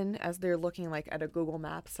sudden, as they're looking like at a Google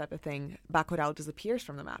Maps type of thing, Bacurau disappears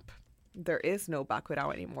from the map. There is no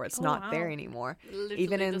Bacurau anymore. It's not there anymore. Literally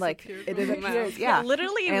even in like it disappears. Yeah,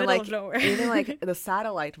 literally in the middle of nowhere. Even like the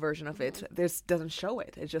satellite version of it, doesn't show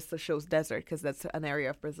it. It just shows desert because that's an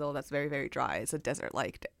area of Brazil that's very, very dry. It's a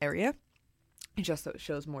desert-like area. It just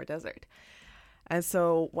shows more desert. And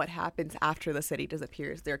so what happens after the city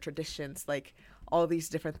disappears, their traditions, like all these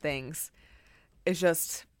different things, is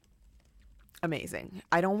just amazing.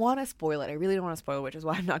 I don't want to spoil it. I really don't want to spoil it, which is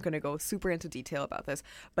why I'm not going to go super into detail about this.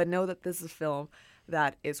 But know that this is a film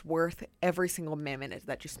that is worth every single minute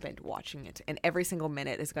that you spend watching it. And every single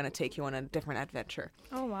minute is going to take you on a different adventure.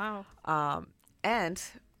 Oh, wow. And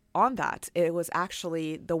on that, it was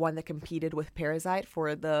actually the one that competed with Parasite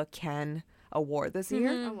for the Cannes Award this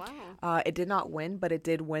year. Oh, wow. It did not win, but it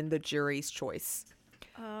did win the jury's choice.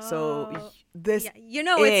 So this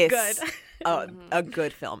it's good. a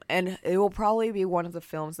good film. And it will probably be one of the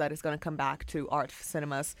films that is going to come back to art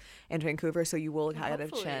cinemas in Vancouver. So you will have a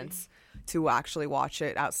chance to actually watch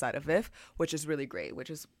it outside of VIFF, which is really great, which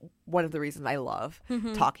is one of the reasons I love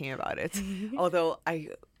talking about it. Although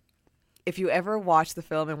if you ever watch the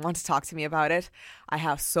film and want to talk to me about it, I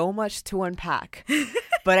have so much to unpack,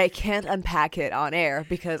 but I can't unpack it on air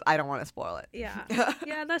because I don't want to spoil it. Yeah,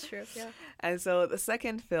 that's true. Yeah. And so the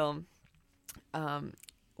second film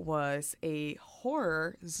was a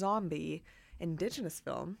horror zombie indigenous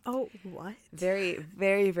film. Oh, what? Very,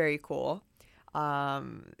 very, very cool.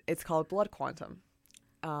 It's called Blood Quantum.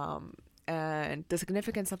 And the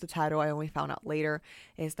significance of the title, I only found out later,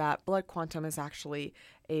 is that Blood Quantum is actually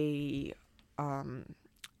a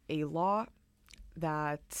law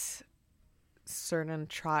that certain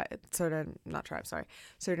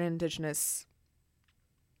indigenous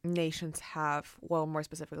nations have, well, more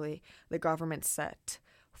specifically, the government set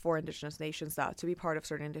for Indigenous nations that to be part of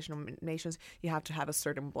certain Indigenous nations, you have to have a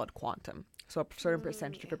certain blood quantum. So a certain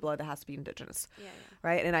percentage of your blood that has to be Indigenous.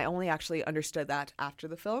 Right? And I only actually understood that after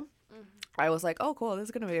the film. I was like, oh, cool, this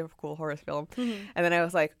is going to be a cool horror film. And then I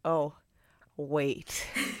was like, oh, wait.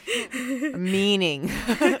 Meaning.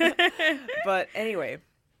 But anyway,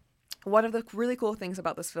 one of the really cool things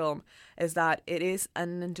about this film is that it is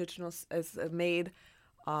made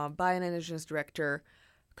by an Indigenous director,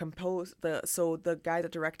 so the guy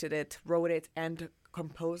that directed it wrote it and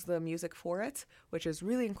composed the music for it, which is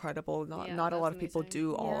really incredible. Not a lot of people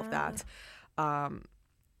do all of that.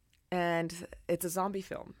 And it's a zombie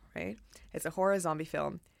film, right? It's a horror zombie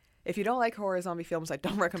film. If you don't like horror zombie films, I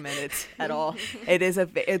don't recommend it at all.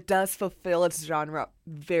 It does fulfill its genre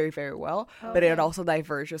very, very well, but it also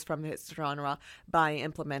diverges from its genre by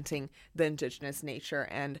implementing the Indigenous nature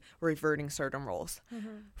and reverting certain roles.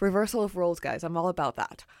 Reversal of roles, guys. I'm all about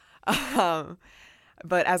that.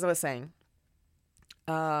 But as I was saying,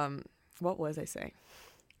 what was I saying?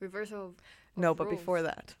 Reversal of No, but roles. before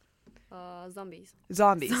that. Zombies.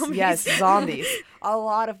 Zombies. Yes, zombies. A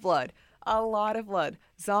lot of blood.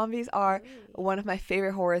 Zombies are one of my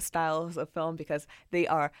favorite horror styles of film because they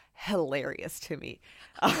are hilarious to me.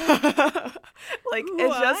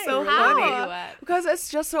 It's just so funny. Because it's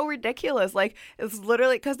just so ridiculous. Like, it's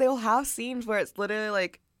literally, because they'll have scenes where it's literally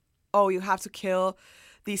like, oh, you have to kill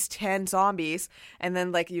these 10 zombies, and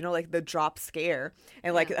then the drop scare,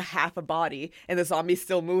 and half a body, and the zombie's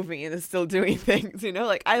still moving and it's still doing things,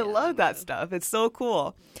 I love that stuff. It's so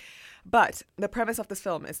cool. But the premise of this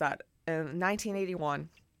film is that in 1981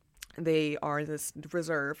 they are in this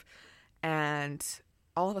reserve, and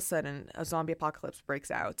all of a sudden a zombie apocalypse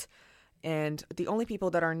breaks out, and the only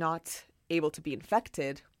people that are not able to be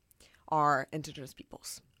infected are Indigenous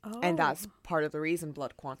peoples. And that's part of the reason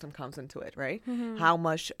blood quantum comes into it, right? How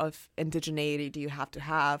much of indigeneity do you have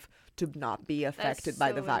to not be affected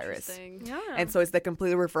by the virus? Yeah. And so it's the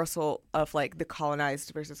complete reversal of the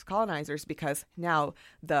colonized versus colonizers, because now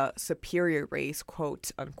the superior race,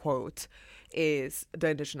 quote unquote, is the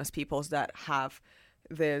Indigenous peoples that have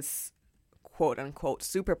this quote unquote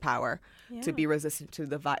superpower to be resistant to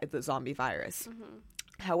the zombie virus.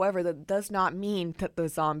 However, that does not mean that the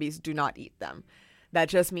zombies do not eat them. That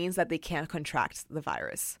just means that they can't contract the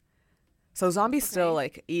virus. So zombies still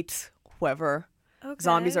eat whoever.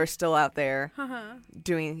 Zombies are still out there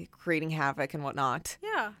creating havoc and whatnot.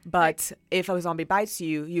 Yeah. But if a zombie bites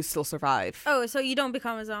you, you still survive. Oh, so you don't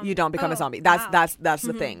become a zombie. You don't become a zombie. That's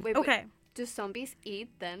the thing. Wait, okay. Do zombies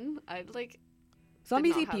eat then?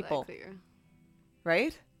 Zombies eat people.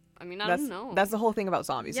 Right? I mean, I don't know. That's the whole thing about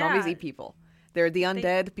zombies. Yeah. Zombies eat people. They're the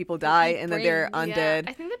undead. People die, and then they're undead.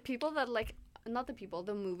 Yeah, I think the people that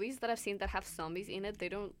the movies that I've seen that have zombies in it, they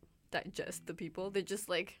don't digest the people. They just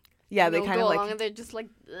they kind of go along and they're just ugh.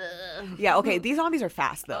 Yeah, okay, these zombies are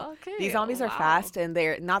fast though. Okay. These zombies are fast, and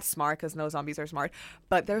they're not smart, because no zombies are smart,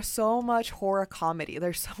 but there's so much horror comedy.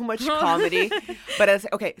 There's so much comedy. But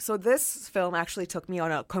so this film actually took me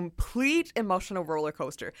on a complete emotional roller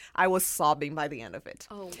coaster. I was sobbing by the end of it.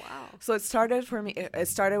 Oh wow. So it started for me, it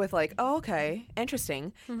started with oh, okay,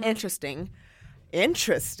 interesting.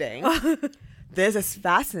 This is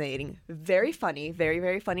fascinating. Very funny. Very,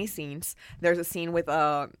 very funny scenes. There's a scene with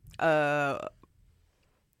what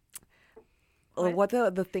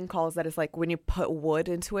the thing calls that is when you put wood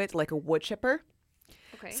into it, like a wood chipper.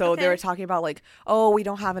 Okay. So they were talking about we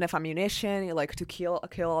don't have enough ammunition to kill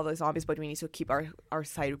all the zombies, but we need to keep our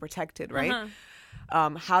site protected, right?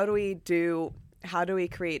 How do we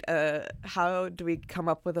come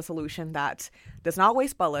up with a solution that does not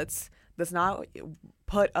waste bullets, does not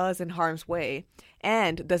put us in harm's way,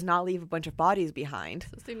 and does not leave a bunch of bodies behind?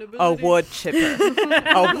 A wood chipper.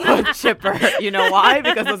 A wood chipper. You know why?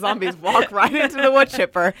 Because the zombies walk right into the wood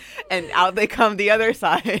chipper, and out they come the other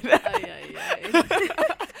side.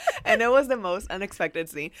 And it was the most unexpected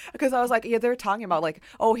scene, because I was they're talking about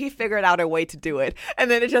he figured out a way to do it,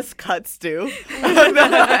 and then it just cuts to and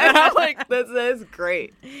I'm this is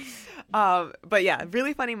great. But yeah,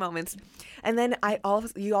 really funny moments. And then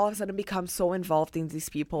you all of a sudden become so involved in these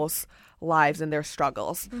people's lives and their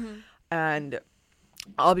struggles. And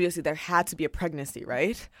obviously there had to be a pregnancy,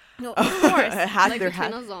 right? No, of course.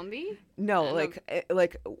 Between a zombie? No,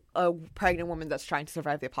 a pregnant woman that's trying to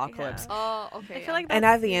survive the apocalypse. Yeah. Oh, okay. I feel and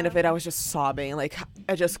at the end of it, I was just sobbing.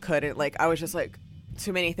 I just couldn't. I was just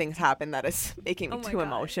too many things happened that is making me too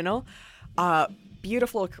emotional.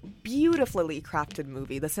 Beautifully crafted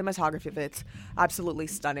movie. The cinematography of it's absolutely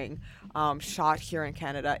stunning. Shot here in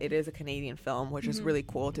Canada. It is a Canadian film, which is really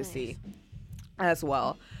cool to see as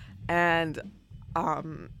well. And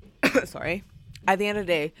sorry, at the end of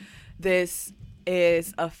the day, this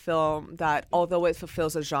is a film that, although it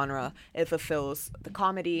fulfills a genre, it fulfills the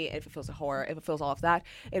comedy, it fulfills the horror, it fulfills all of that,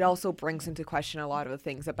 it also brings into question a lot of the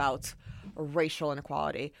things about racial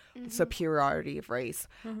inequality, superiority of race,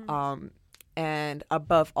 and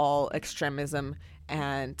above all, extremism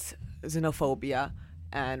and xenophobia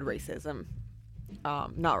and racism.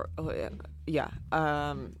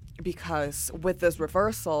 Because with this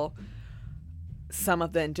reversal, some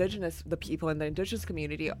of the people in the indigenous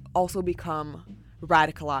community also become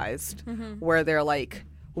radicalized, where they're like,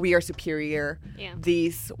 we are superior. Yeah.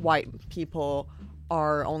 These white people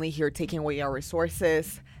are only here taking away our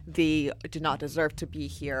resources. They do not deserve to be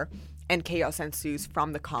here. And chaos ensues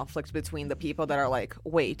from the conflict between the people that are like,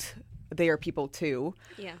 wait, they are people too.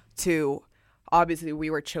 Yeah. To, obviously, we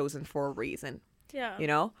were chosen for a reason. Yeah. You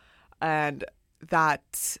know? And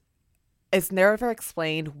that it's never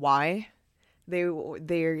explained why they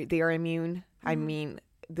are immune. I mean,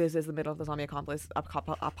 this is the middle of the zombie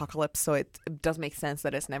apocalypse, so it does make sense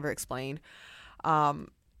that it's never explained. And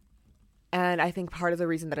I think part of the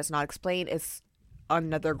reason that it's not explained is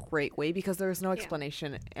another great way, because there is no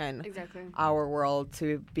explanation in our world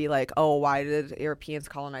to be like, oh, why did Europeans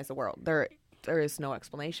colonize the world? There is no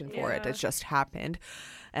explanation for it. It just happened.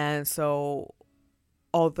 And so,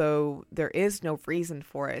 although there is no reason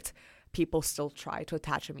for it, people still try to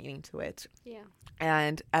attach a meaning to it. Yeah.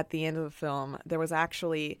 And at the end of the film, there was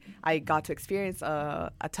actually, I got to experience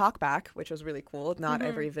a talkback, which was really cool. Not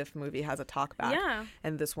every VIFF movie has a talkback. Yeah.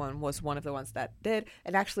 And this one was one of the ones that did.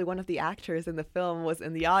 And actually, one of the actors in the film was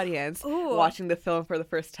in the audience watching the film for the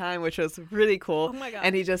first time, which was really cool. Oh my God.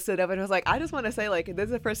 And he just stood up and was like, I just want to say, like, this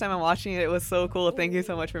is the first time I'm watching it. It was so cool. Thank you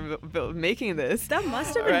so much for making this. That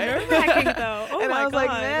must have been nerve-wracking, though. Oh and my I was God.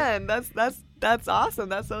 like, man, that's awesome.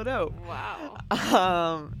 That's so dope.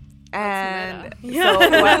 Wow. And Yeah.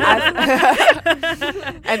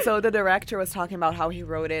 and so the director was talking about how he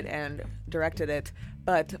wrote it and directed it,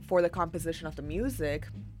 but for the composition of the music,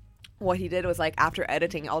 what he did was, like, after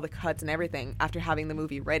editing all the cuts and everything, after having the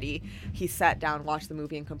movie ready, he sat down, watched the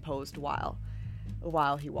movie, and composed while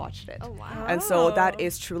he watched it. Oh, wow. And so that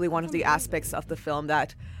is truly one of the aspects of the film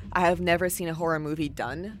that I have never seen a horror movie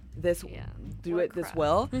done this this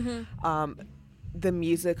well. The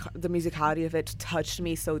musicality of it touched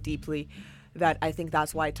me so deeply that I think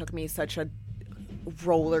that's why it took me such a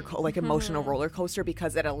emotional roller coaster,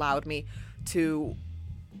 because it allowed me to.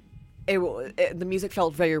 The music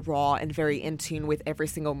felt very raw and very in tune with every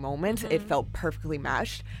single moment. It felt perfectly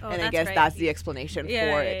matched, and I guess that's the explanation for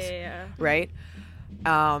it, right?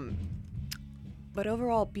 But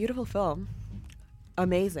overall, beautiful film,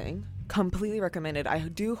 amazing, completely recommended. I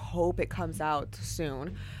do hope it comes out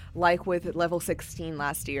soon. Like with Level 16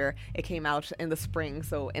 last year, it came out in the spring,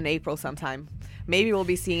 so in April sometime. Maybe we'll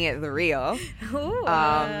be seeing it at the Rio.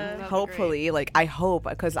 Hopefully, like, I hope,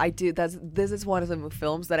 because this is one of the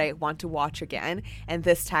films that I want to watch again, and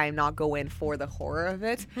this time not go in for the horror of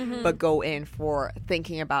it, but go in for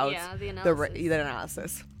thinking about the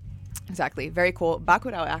analysis. Exactly. Very cool.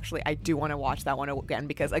 Bacurau, actually, I do want to watch that one again,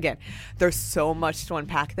 because, again, there's so much to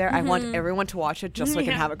unpack there. I want everyone to watch it just so I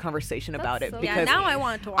can have a conversation about it. Because now I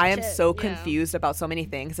want to watch it. I am so confused about so many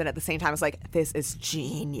things, and at the same time, it's like, this is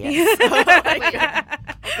genius.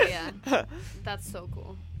 That's so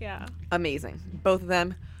cool. Yeah. Amazing. Both of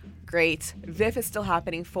them, great. VIFF is still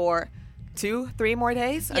happening for 2-3 more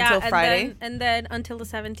days until Friday. And then until the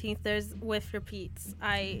 17th, there's VIFF repeats.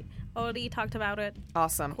 I already talked about it.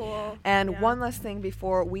 Awesome. Cool. And one last thing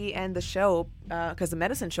before we end the show, because the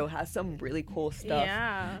medicine show has some really cool stuff.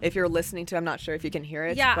 Yeah. If you're listening to, I'm not sure if you can hear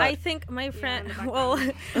it. Yeah, but I think my friend,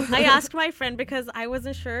 I asked my friend because I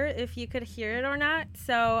wasn't sure if you could hear it or not.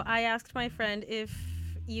 So I asked my friend if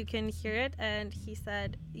you can hear it, and he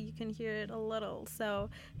said you can hear it a little. So,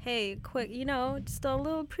 hey, quick, just a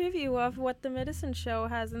little preview of what the medicine show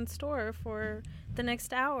has in store for the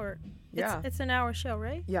next hour. Yeah. It's an hour show,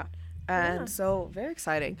 right? Yeah. And so, very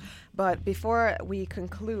exciting. But before we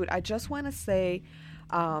conclude, I just want to say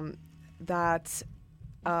that,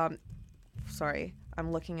 sorry,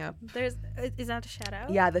 I'm looking up. Is that a shout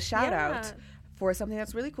out? Yeah, the shout out for something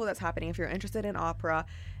that's really cool that's happening. If you're interested in opera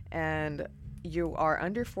and you are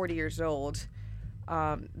under 40 years old,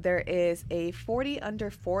 there is a 40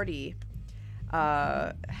 under 40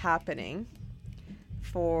 happening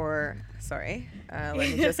for, let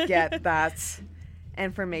me just get that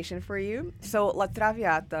information for you. So La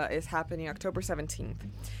Traviata is happening October 17th,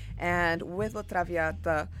 and with La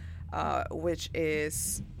Traviata, which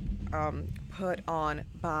is put on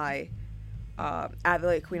by at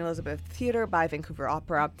the Queen Elizabeth Theatre by Vancouver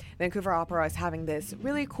Opera. Vancouver Opera is having this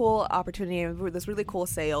really cool opportunity, this really cool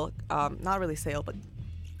sale, not really sale, but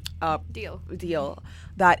deal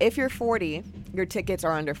that if you're 40, your tickets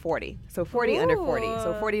are under 40. So 40 under 40.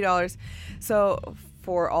 So $40. So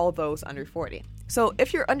for all those under 40. So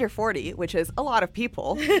if you're under 40, which is a lot of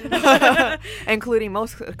people, including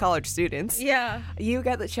most college students, you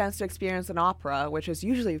get the chance to experience an opera, which is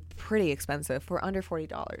usually pretty expensive, for under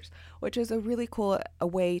 $40, which is a really cool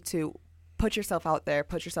way to put yourself out there,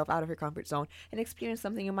 put yourself out of your comfort zone, and experience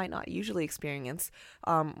something you might not usually experience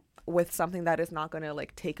with something that is not going to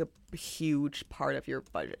like take a huge part of your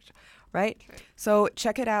budget. Right? So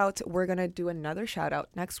check it out. We're going to do another shout out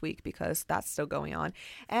next week because that's still going on.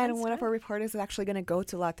 And one of our reporters is actually going to go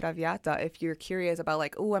to La Traviata if you're curious about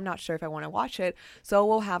like, oh, I'm not sure if I want to watch it. So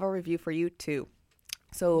we'll have a review for you too.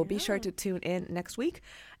 So be sure to tune in next week.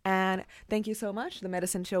 And thank you so much. The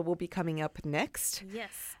Medicine Show will be coming up next.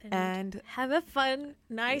 Yes. And have a fun,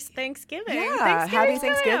 nice Thanksgiving. Yeah. Happy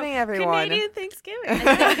Thanksgiving, everyone. Canadian Thanksgiving. And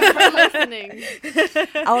thank you for listening.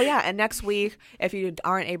 Oh, yeah. And next week, if you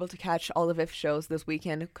aren't able to catch all the VIFF shows this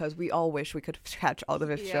weekend, because we all wish we could catch all the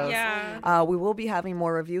VIFF shows, we will be having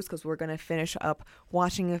more reviews because we're going to finish up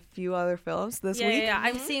watching a few other films this week. Yeah,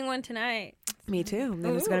 I'm seeing one tonight. Me too. And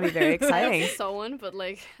it's going to be very exciting. I saw one, but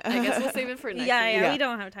like, I guess we'll save it for next week. Yeah, we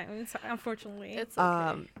don't have time, unfortunately. It's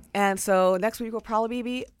okay. And so next week will probably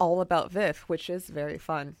be all about VIFF, which is very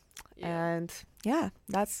fun. And yeah,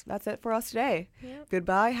 that's it for us today.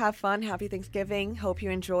 Goodbye. Have fun. Happy Thanksgiving. Hope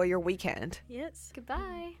you enjoy your weekend. Yes.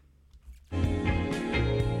 Goodbye.